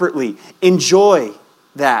things separately. Enjoy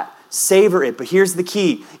that. Savor it. But here's the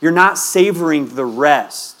key. You're not savoring the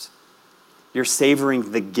rest. You're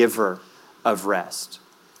savoring the giver of rest.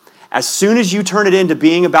 As soon as you turn it into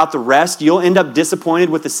being about the rest, you'll end up disappointed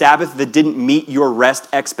with the Sabbath that didn't meet your rest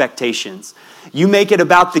expectations. You make it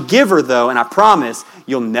about the giver, though, and I promise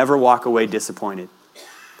you'll never walk away disappointed.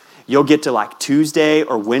 You'll get to like Tuesday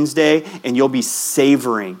or Wednesday, and you'll be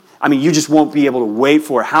savoring. I mean, you just won't be able to wait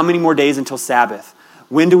for it. How many more days until Sabbath?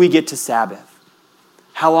 When do we get to Sabbath?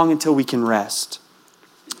 How long until we can rest?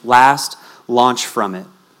 Last, launch from it.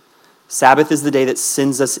 Sabbath is the day that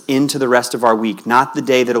sends us into the rest of our week, not the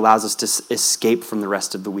day that allows us to escape from the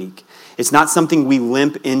rest of the week. It's not something we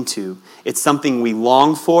limp into. It's something we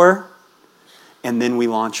long for and then we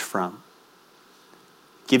launch from.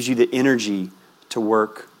 It gives you the energy to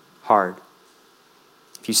work hard.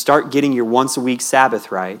 If you start getting your once a week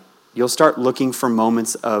Sabbath right, you'll start looking for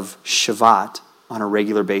moments of Shabbat on a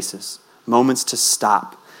regular basis. Moments to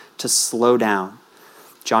stop, to slow down.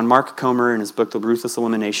 John Mark Comer, in his book, The Ruthless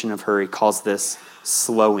Elimination of Hurry, calls this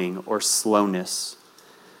slowing or slowness.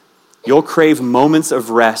 You'll crave moments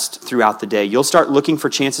of rest throughout the day. You'll start looking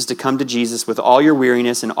for chances to come to Jesus with all your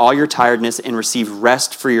weariness and all your tiredness and receive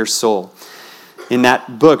rest for your soul. In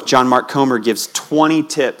that book, John Mark Comer gives 20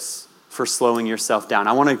 tips for slowing yourself down.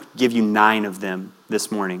 I want to give you 9 of them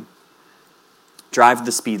this morning. Drive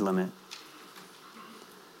the speed limit.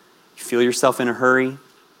 You feel yourself in a hurry?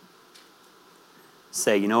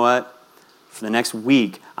 Say, you know what? For the next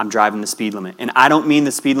week, I'm driving the speed limit. And I don't mean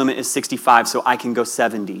the speed limit is 65 so I can go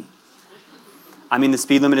 70. I mean the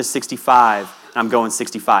speed limit is 65 and I'm going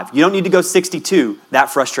 65. You don't need to go 62.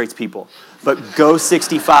 That frustrates people. But go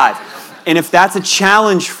 65. And if that's a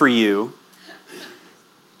challenge for you,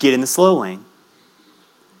 get in the slow lane.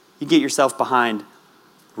 You get yourself behind a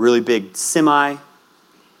really big semi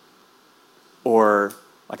or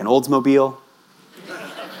like an Oldsmobile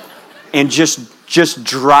and just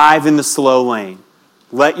drive in the slow lane.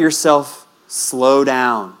 Let yourself slow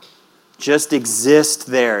down. Just exist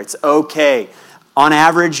there. It's okay. On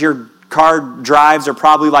average, your car drives are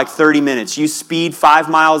probably like 30 minutes. You speed 5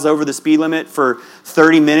 miles over the speed limit for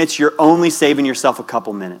 30 minutes, you're only saving yourself a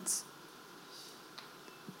couple minutes.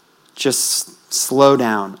 Just slow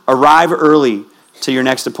down. Arrive early to your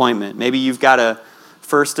next appointment. Maybe you've got a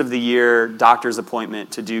first of the year doctor's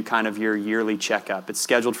appointment to do kind of your yearly checkup. It's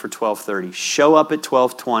scheduled for 12:30. Show up at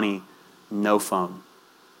 12:20, no phone.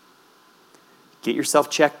 Get yourself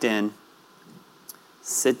checked in.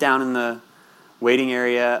 Sit down in the waiting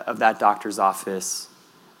area of that doctor's office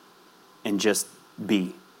and just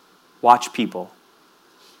be. Watch people.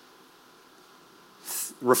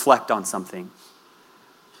 Reflect on something.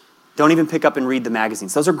 Don't even pick up and read the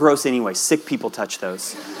magazines. Those are gross anyway. Sick people touch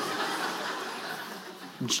those.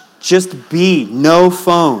 Just be. No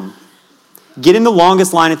phone. Get in the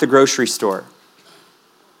longest line at the grocery store.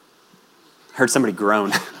 I heard somebody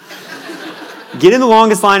groan. Get in the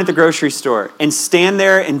longest line at the grocery store and stand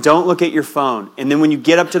there and don't look at your phone. And then when you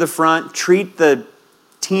get up to the front, treat the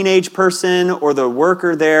teenage person or the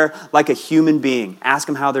worker there like a human being. Ask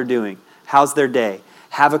them how they're doing. How's their day?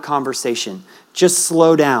 Have a conversation. Just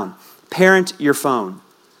slow down. Parent your phone.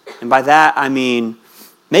 And by that, I mean,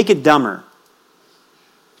 make it dumber.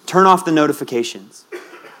 Turn off the notifications.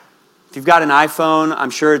 If you've got an iPhone, I'm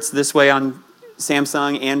sure it's this way on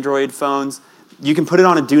Samsung, Android phones. You can put it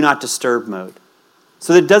on a do not disturb mode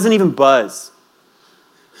so that it doesn't even buzz.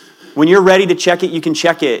 When you're ready to check it, you can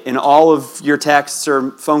check it, and all of your texts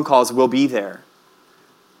or phone calls will be there.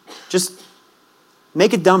 Just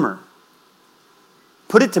make it dumber.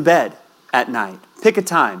 Put it to bed at night. Pick a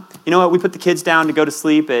time. You know what? We put the kids down to go to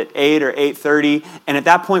sleep at 8 or 8:30, and at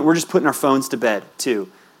that point, we're just putting our phones to bed too.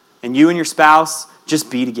 And you and your spouse,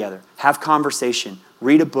 just be together. Have conversation.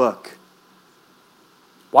 Read a book.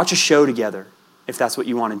 Watch a show together if that's what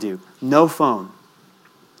you want to do. No phone.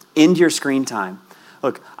 End your screen time.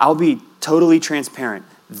 Look, I'll be totally transparent.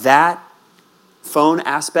 That phone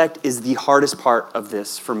aspect is the hardest part of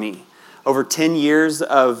this for me. Over 10 years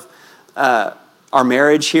of our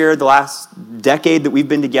marriage here, the last decade that we've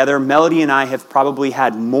been together, Melody and I have probably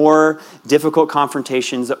had more difficult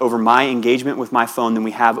confrontations over my engagement with my phone than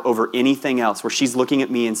we have over anything else, where she's looking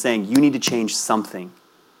at me and saying, you need to change something.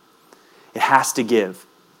 It has to give.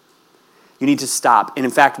 You need to stop. And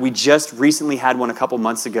in fact, we just recently had one a couple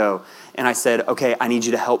months ago, and I said, okay, I need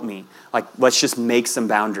you to help me. Like, let's just make some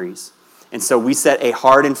boundaries. And so we set a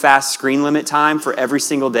hard and fast screen limit time for every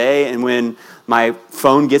single day, and when my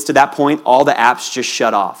phone gets to that point, all the apps just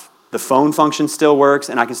shut off. The phone function still works,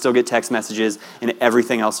 and I can still get text messages, and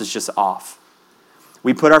everything else is just off.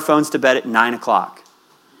 We put our phones to bed at 9 o'clock.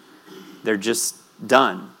 They're just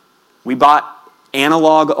done. We bought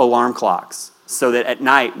analog alarm clocks so that at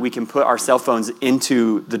night we can put our cell phones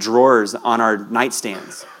into the drawers on our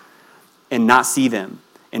nightstands and not see them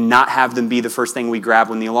and not have them be the first thing we grab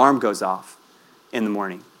when the alarm goes off in the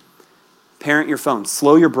morning. Parent your phone.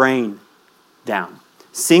 Slow your brain down.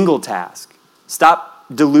 Single task. Stop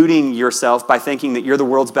deluding yourself by thinking that you're the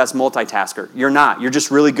world's best multitasker. You're not. You're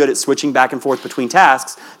just really good at switching back and forth between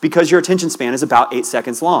tasks because your attention span is about 8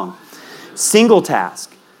 seconds long. Single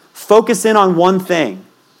task. Focus in on one thing.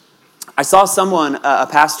 I saw someone, a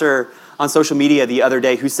pastor on social media the other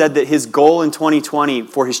day, who said that his goal in 2020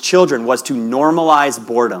 for his children was to normalize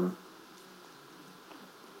boredom.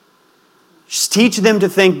 Just teach them to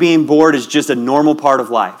think being bored is just a normal part of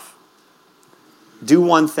life. Do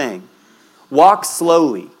one thing. Walk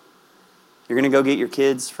slowly. You're going to go get your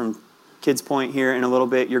kids from Kids Point here in a little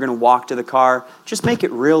bit. You're going to walk to the car. Just make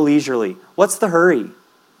it real leisurely. What's the hurry?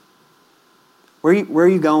 Where are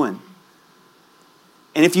you going?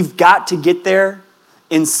 And if you've got to get there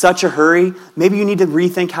in such a hurry, maybe you need to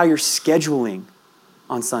rethink how you're scheduling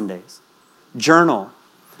on Sundays. Journal,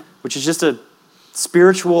 which is just a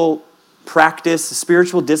spiritual practice, a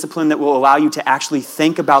spiritual discipline that will allow you to actually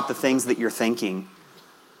think about the things that you're thinking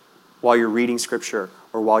while you're reading Scripture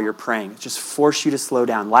or while you're praying. Just force you to slow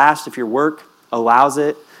down. Last, if your work allows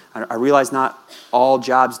it, I realize not all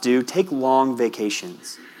jobs do, take long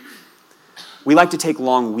vacations. We like to take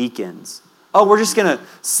long weekends. Oh, we're just going to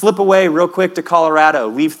slip away real quick to Colorado,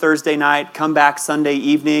 leave Thursday night, come back Sunday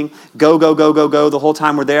evening, go the whole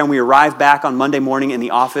time we're there, and we arrive back on Monday morning in the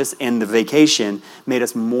office, and the vacation made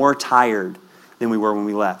us more tired than we were when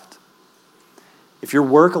we left. If your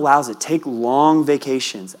work allows it, take long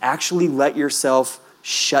vacations. Actually let yourself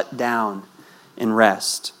shut down and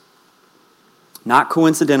rest. Not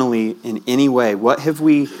coincidentally in any way, what have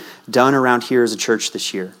we done around here as a church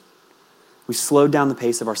this year? We slowed down the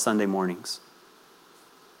pace of our Sunday mornings.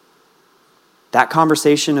 That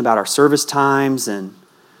conversation about our service times and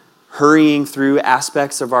hurrying through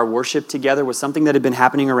aspects of our worship together was something that had been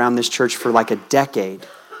happening around this church for like a decade.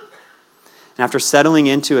 And after settling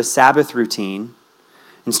into a Sabbath routine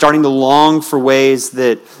and starting to long for ways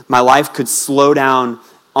that my life could slow down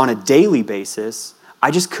on a daily basis,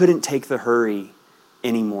 I just couldn't take the hurry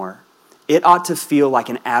anymore. It ought to feel like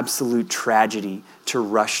an absolute tragedy to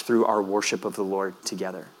rush through our worship of the Lord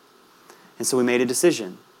together. And so we made a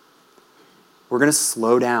decision. We're going to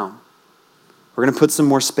slow down. We're going to put some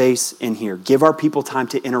more space in here. Give our people time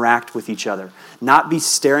to interact with each other. Not be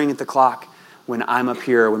staring at the clock when I'm up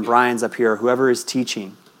here, when Brian's up here, or whoever is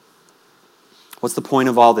teaching. What's the point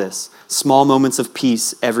of all this? Small moments of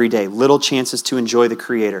peace every day, little chances to enjoy the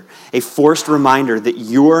Creator, a forced reminder that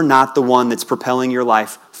you're not the one that's propelling your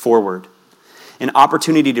life forward, an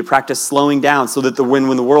opportunity to practice slowing down so that when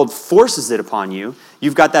the world forces it upon you,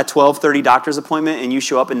 you've got that 12:30 doctor's appointment and you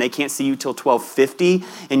show up and they can't see you till 12:50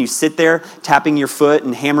 and you sit there tapping your foot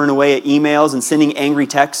and hammering away at emails and sending angry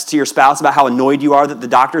texts to your spouse about how annoyed you are that the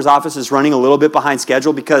doctor's office is running a little bit behind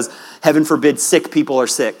schedule because, heaven forbid, sick people are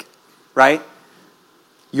sick, right?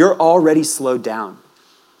 You're already slowed down.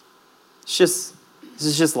 This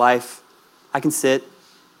is just life. I can sit.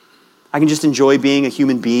 I can just enjoy being a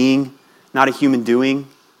human being, not a human doing.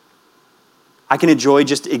 I can enjoy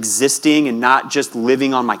just existing and not just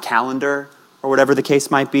living on my calendar or whatever the case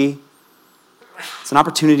might be. It's an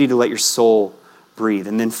opportunity to let your soul breathe.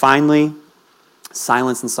 And then finally,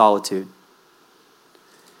 silence and solitude.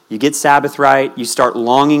 You get Sabbath right, you start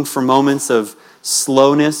longing for moments of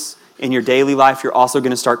slowness in your daily life, you're also going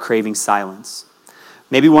to start craving silence.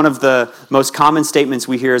 Maybe one of the most common statements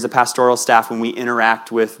we hear as a pastoral staff when we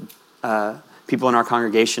interact with people in our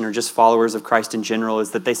congregation or just followers of Christ in general is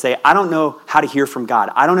that they say, I don't know how to hear from God.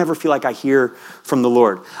 I don't ever feel like I hear from the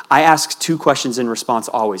Lord. I ask two questions in response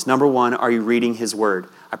always. Number one, are you reading His Word?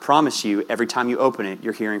 I promise you, every time you open it,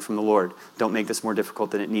 you're hearing from the Lord. Don't make this more difficult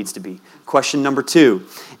than it needs to be. Question number two,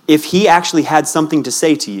 if He actually had something to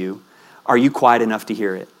say to you, are you quiet enough to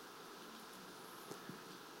hear it?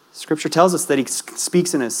 Scripture tells us that He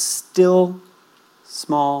speaks in a still,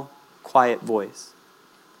 small, quiet voice.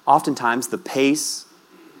 Oftentimes, the pace,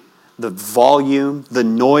 the volume, the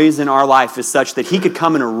noise in our life is such that He could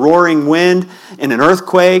come in a roaring wind, in an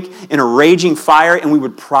earthquake, in a raging fire, and we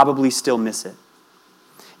would probably still miss it.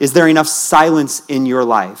 Is there enough silence in your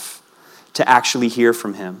life to actually hear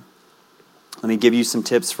from Him? Let me give you some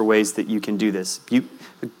tips for ways that you can do this.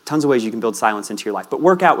 Tons of ways you can build silence into your life, but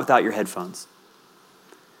work out without your headphones.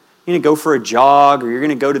 You're going to go for a jog or you're going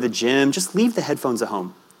to go to the gym, just leave the headphones at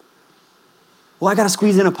home. Well, I got to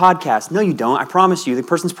squeeze in a podcast. No, you don't. I promise you, the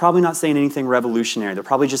person's probably not saying anything revolutionary. They're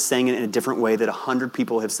probably just saying it in a different way that 100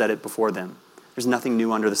 people have said it before them. There's nothing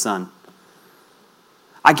new under the sun.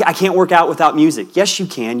 I can't work out without music. Yes, you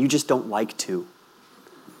can. You just don't like to.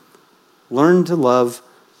 Learn to love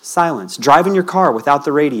silence. Drive in your car without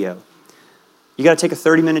the radio. You got to take a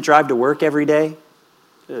 30-minute drive to work every day?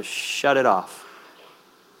 Just shut it off.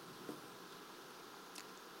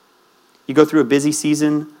 You go through a busy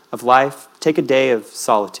season of life, take a day of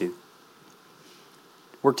solitude.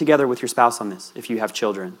 Work together with your spouse on this if you have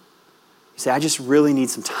children. You say, I just really need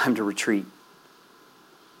some time to retreat.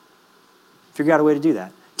 Figure out a way to do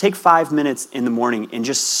that. Take 5 minutes in the morning and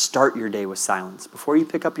just start your day with silence. Before you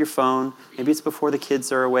pick up your phone, maybe it's before the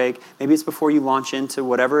kids are awake, maybe it's before you launch into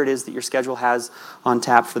whatever it is that your schedule has on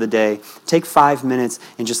tap for the day. Take 5 minutes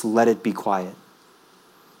and just let it be quiet.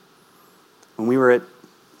 When we were at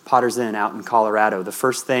Potter's Inn out in Colorado, the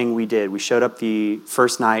first thing we did, we showed up the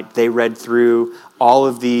first night, they read through all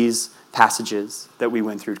of these passages that we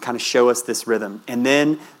went through to kind of show us this rhythm. And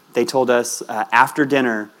then they told us after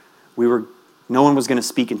dinner, no one was going to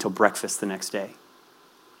speak until breakfast the next day.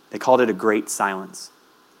 They called it a great silence.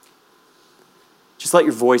 Just let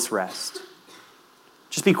your voice rest.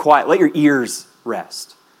 Just be quiet. Let your ears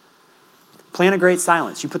rest. Plan a great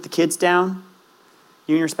silence. You put the kids down.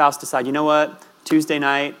 You and your spouse decide, you know what? Tuesday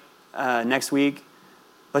night, next week,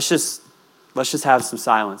 let's just have some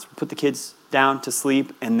silence. We'll put the kids down to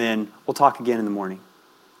sleep, and then we'll talk again in the morning.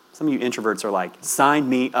 Some of you introverts are like, sign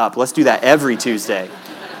me up. Let's do that every Tuesday.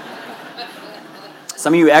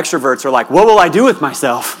 Some of you extroverts are like, what will I do with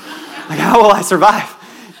myself? Like, how will I survive?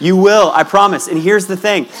 You will, I promise. And here's the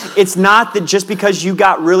thing. It's not that just because you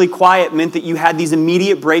got really quiet meant that you had these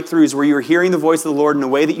immediate breakthroughs where you were hearing the voice of the Lord in a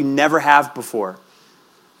way that you never have before.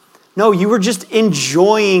 No, you were just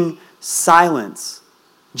enjoying silence.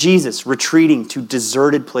 Jesus retreating to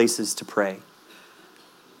deserted places to pray.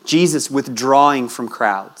 Jesus withdrawing from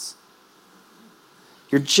crowds.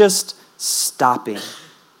 You're just stopping.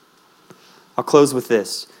 I'll close with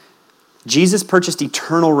this. Jesus purchased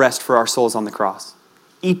eternal rest for our souls on the cross.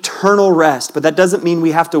 Eternal rest, but that doesn't mean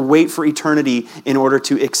we have to wait for eternity in order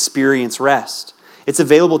to experience rest. It's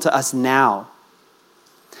available to us now.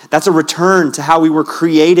 That's a return to how we were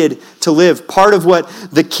created to live. Part of what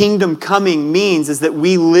the kingdom coming means is that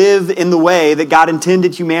we live in the way that God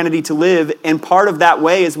intended humanity to live, and part of that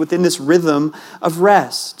way is within this rhythm of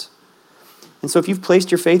rest. And so if you've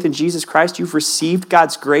placed your faith in Jesus Christ, you've received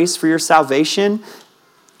God's grace for your salvation,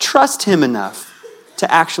 trust him enough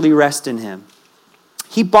to actually rest in him.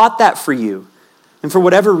 He bought that for you. And for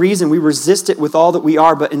whatever reason, we resist it with all that we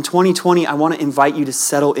are. But in 2020, I want to invite you to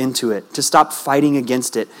settle into it, to stop fighting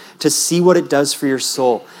against it, to see what it does for your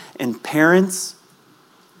soul. And parents,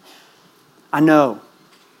 I know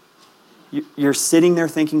you're sitting there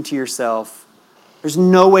thinking to yourself, there's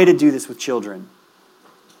no way to do this with children.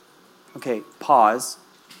 Okay, pause.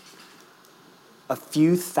 A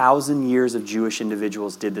few thousand years of Jewish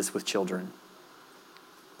individuals did this with children.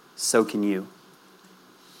 So can you.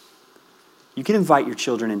 You can invite your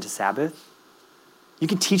children into Sabbath. You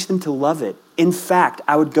can teach them to love it. In fact,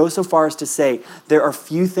 I would go so far as to say there are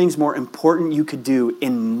few things more important you could do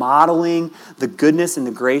in modeling the goodness and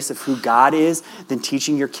the grace of who God is than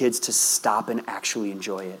teaching your kids to stop and actually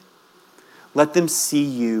enjoy it. Let them see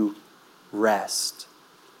you rest.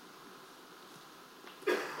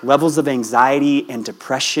 Levels of anxiety and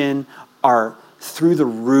depression are through the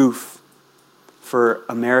roof for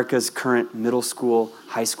America's current middle school,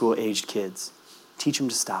 high school aged kids. Teach them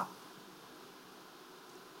to stop.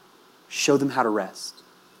 Show them how to rest.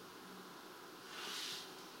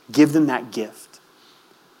 Give them that gift.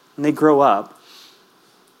 When they grow up,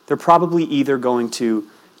 they're probably either going to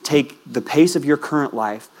take the pace of your current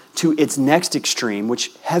life to its next extreme,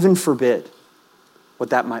 which heaven forbid what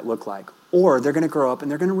that might look like, or they're going to grow up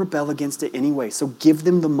and they're going to rebel against it anyway. So give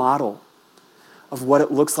them the model of what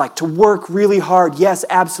it looks like to work really hard, yes,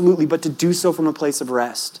 absolutely, but to do so from a place of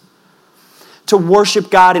rest. To worship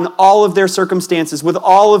God in all of their circumstances, with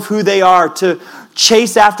all of who they are, to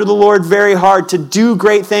chase after the Lord very hard, to do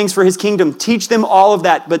great things for his kingdom. Teach them all of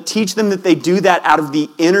that, but teach them that they do that out of the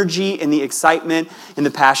energy and the excitement and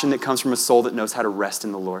the passion that comes from a soul that knows how to rest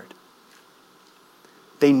in the Lord.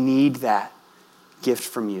 They need that gift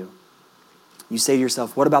from you. You say to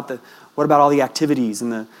yourself, what about all the activities and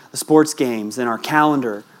the sports games and our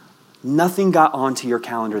calendar? Nothing got onto your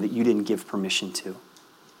calendar that you didn't give permission to.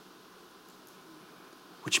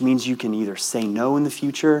 Which means you can either say no in the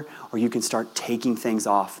future or you can start taking things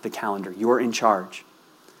off the calendar. You're in charge.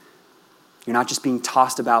 You're not just being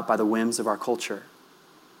tossed about by the whims of our culture.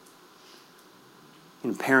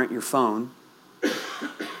 You can parent your phone,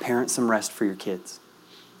 parent some rest for your kids.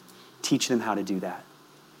 Teach them how to do that.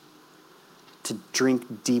 To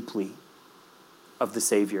drink deeply of the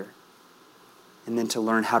Savior, and then to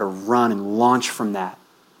learn how to run and launch from that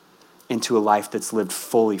into a life that's lived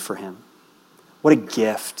fully for him. What a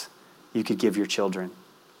gift you could give your children.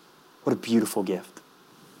 What a beautiful gift.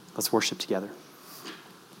 Let's worship together.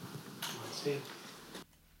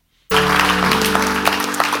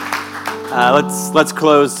 Let's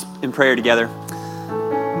close in prayer together.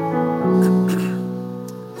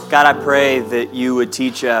 God, I pray that you would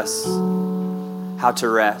teach us how to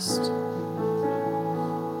rest.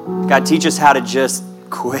 God, teach us how to just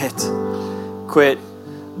quit. Quit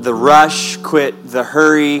the rush, quit the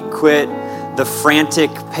hurry, quit the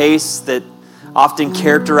frantic pace that often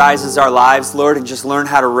characterizes our lives, Lord, and just learn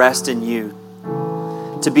how to rest in you.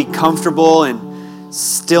 To be comfortable in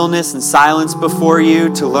stillness and silence before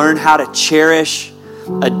you, to learn how to cherish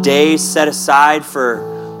a day set aside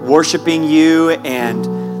for worshiping you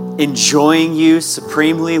and enjoying you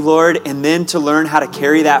supremely, Lord, and then to learn how to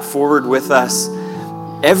carry that forward with us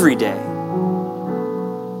every day.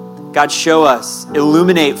 God, show us,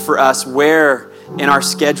 illuminate for us where in our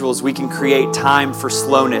schedules we can create time for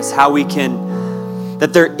slowness,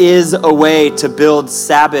 that there is a way to build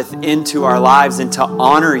Sabbath into our lives and to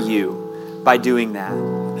honor you by doing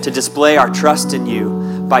that, to display our trust in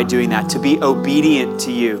you by doing that, to be obedient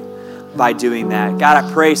to you by doing that. God,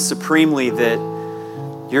 I pray supremely that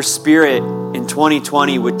your Spirit in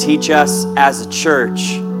 2020 would teach us as a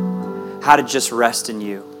church how to just rest in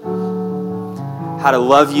you, how to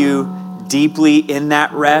love you deeply in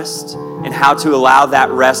that rest, and how to allow that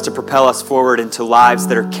rest to propel us forward into lives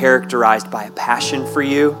that are characterized by a passion for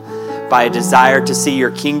you, by a desire to see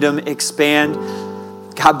your kingdom expand,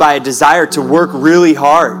 God, by a desire to work really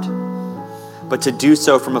hard, but to do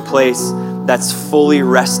so from a place that's fully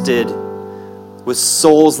rested, with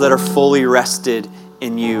souls that are fully rested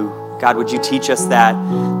in you. God, would you teach us that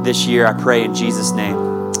this year? I pray in Jesus' name.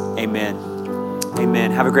 Amen.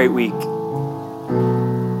 Amen. Have a great week.